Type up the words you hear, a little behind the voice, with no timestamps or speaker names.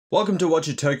Welcome to Watch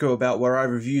a Toko About, where I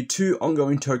review two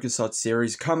ongoing tokusatsu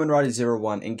series, Kamen Rider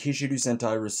 01 and Kishiru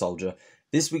Sentai RyuSoulger.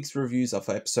 This week's reviews are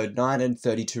for episode 9 and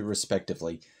 32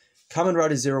 respectively. Kamen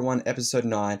Rider 01 episode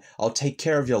 9, I'll Take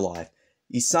Care of Your Life.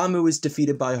 Isamu is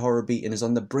defeated by Horobi and is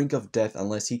on the brink of death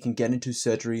unless he can get into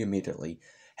surgery immediately.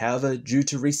 However, due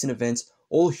to recent events,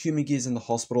 all human gears in the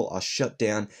hospital are shut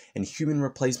down and human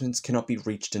replacements cannot be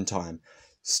reached in time.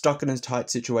 Stuck in a tight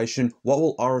situation, what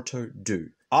will Aruto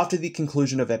do? After the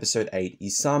conclusion of episode 8,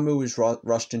 Isamu is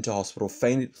rushed into hospital,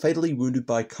 fatally wounded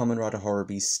by Kamen Rider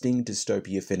Horobi's Sting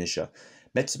Dystopia finisher.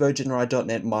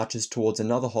 MetsuboJinrai.net marches towards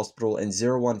another hospital and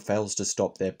 01 fails to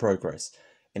stop their progress.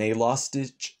 In a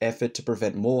last-ditch effort to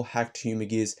prevent more hacked human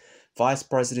gears, Vice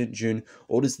President Jun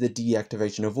orders the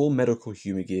deactivation of all medical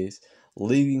human gears,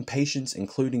 leaving patients,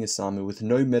 including Isamu, with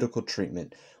no medical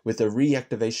treatment, with a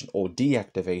reactivation or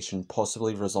deactivation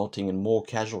possibly resulting in more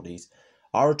casualties.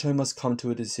 Aruto must come to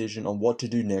a decision on what to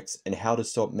do next and how to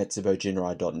stop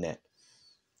MetsuboJinrai.net.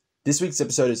 This week's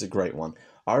episode is a great one.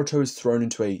 Aruto is thrown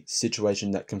into a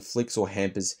situation that conflicts or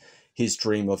hampers his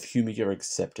dream of human gear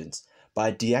acceptance.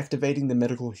 By deactivating the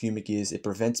medical human gears, it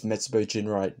prevents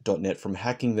MetsuboJinrai.net from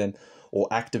hacking them or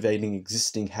activating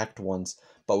existing hacked ones,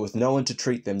 but with no one to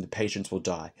treat them, the patients will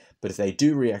die. But if they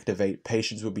do reactivate,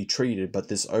 patients will be treated, but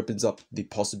this opens up the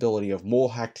possibility of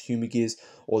more hacked human gears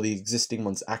or the existing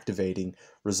ones activating,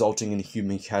 resulting in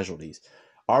human casualties.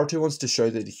 Aruto wants to show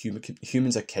that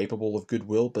humans are capable of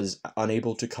goodwill, but is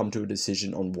unable to come to a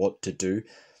decision on what to do.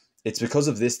 It's because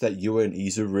of this that Yua and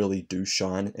Izu really do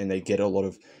shine, and they get a lot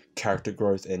of character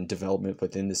growth and development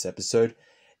within this episode.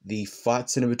 The fight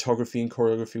cinematography and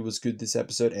choreography was good this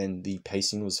episode, and the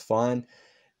pacing was fine.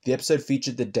 The episode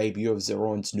featured the debut of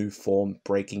Zeron's new form,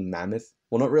 Breaking Mammoth.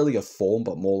 Well, not really a form,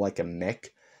 but more like a mech.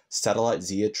 Satellite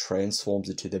Zia transforms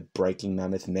into the Breaking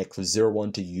Mammoth mech for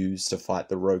 01 to use to fight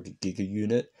the rogue Giga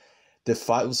unit. The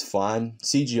fight was fine.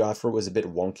 CGI for it was a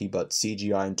bit wonky, but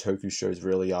CGI in Toku shows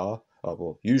really are.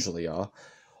 Usually are.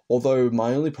 Although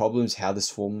my only problem is how this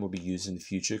form will be used in the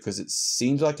future, because it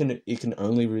seems like it can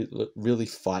only really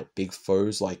fight big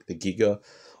foes like the Giga,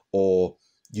 or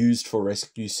used for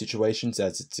rescue situations,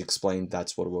 as it's explained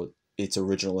that's what its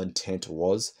original intent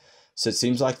was. So it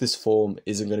seems like this form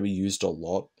isn't going to be used a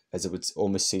lot, as it would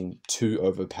almost seem too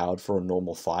overpowered for a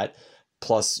normal fight.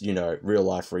 Plus, real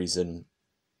life reason,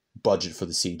 budget for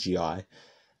the CGI.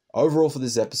 Overall for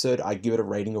this episode, I give it a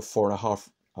rating of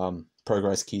 4.5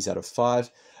 progress keys out of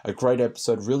 5. A great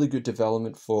episode, really good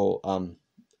development for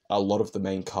a lot of the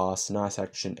main cast, nice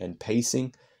action and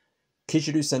pacing.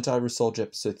 Kishiru Sentai RyuSoulger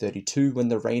episode 32, When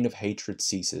the Reign of Hatred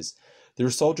Ceases. The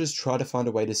RyuSoulgers try to find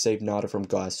a way to save Nada from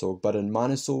Gaisorg, but a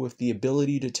Minosaur with the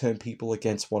ability to turn people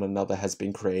against one another has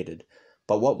been created.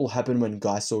 But what will happen when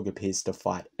Gaisorg appears to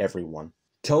fight everyone?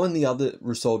 Ko and the other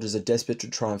RyuSoulgers are desperate to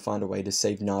try and find a way to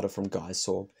save Nada from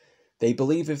Gaisorg. They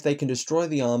believe if they can destroy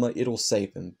the armor, it'll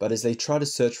save him, but as they try to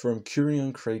search for him,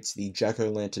 Kurion creates the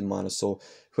Jack-O-Lantern Minosaur,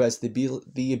 who has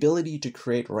the ability to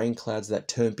create rain clouds that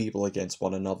turn people against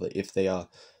one another if they are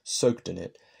soaked in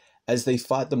it. As they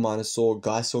fight the Minosaur,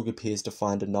 Gaisorg appears to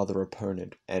find another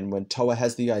opponent, and when Toa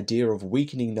has the idea of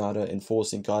weakening Nada and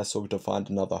forcing Gaisorg to find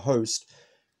another host,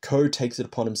 Ko takes it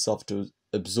upon himself to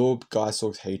absorb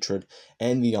Gaisorg's hatred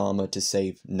and the armor to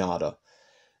save Nada.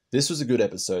 This was a good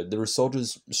episode. The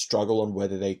RyuSoulgers' struggle on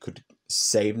whether they could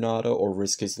save Nada or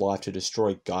risk his life to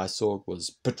destroy Gaisorg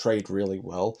was portrayed really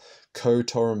well. Ko,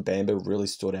 Toa, and Bamba really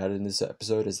stood out in this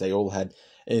episode, as they all had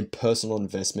an personal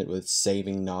investment with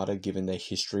saving Nada given their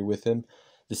history with him.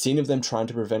 The scene of them trying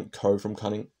to prevent Ko from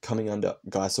coming under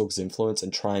Gaisorg's influence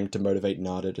and trying to motivate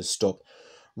Nada to stop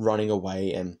running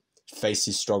away and face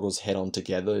his struggles head on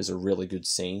together is a really good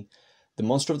scene. The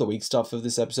Monster of the Week stuff of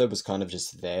this episode was kind of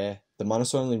just there. The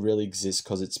Minosaur only really exists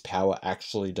because its power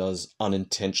actually does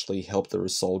unintentionally help the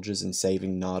RyuSoulgers in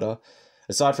saving Nada.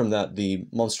 Aside from that, the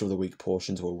Monster of the Week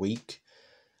portions were weak.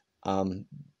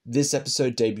 This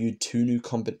episode debuted two new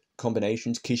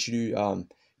combinations, Kishiru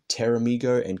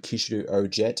Teramigo and Kishiru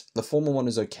O-Jet. The former one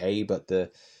is okay, but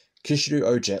the Kishiru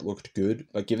O-Jet looked good.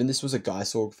 But given this was a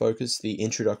Gaisorg focus, the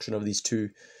introduction of these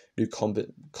two new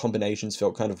combinations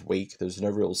felt kind of weak. There's no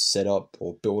real setup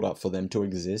or build up for them to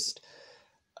exist.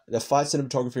 The fight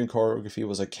cinematography and choreography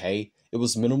was okay. It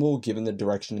was minimal given the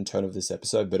direction and tone of this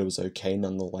episode, but it was okay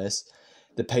nonetheless.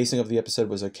 The pacing of the episode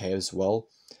was okay as well.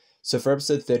 So for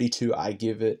episode 32, I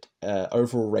give it an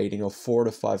overall rating of 4 out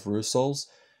of 5 RyuSouls.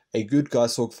 A good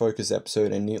Gaisorg focused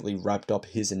episode and neatly wrapped up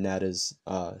his and Nada's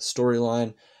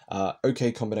storyline.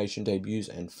 Okay combination debuts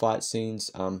and fight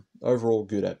scenes. Overall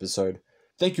good episode.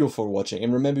 Thank you all for watching,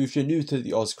 and remember, if you're new to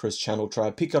the OzChris channel, try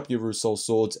to pick up your RyuSoul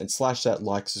swords and slash that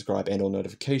like, subscribe, and or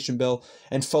notification bell,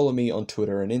 and follow me on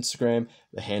Twitter and Instagram.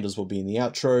 The handles will be in the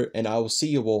outro, and I will see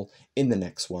you all in the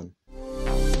next one.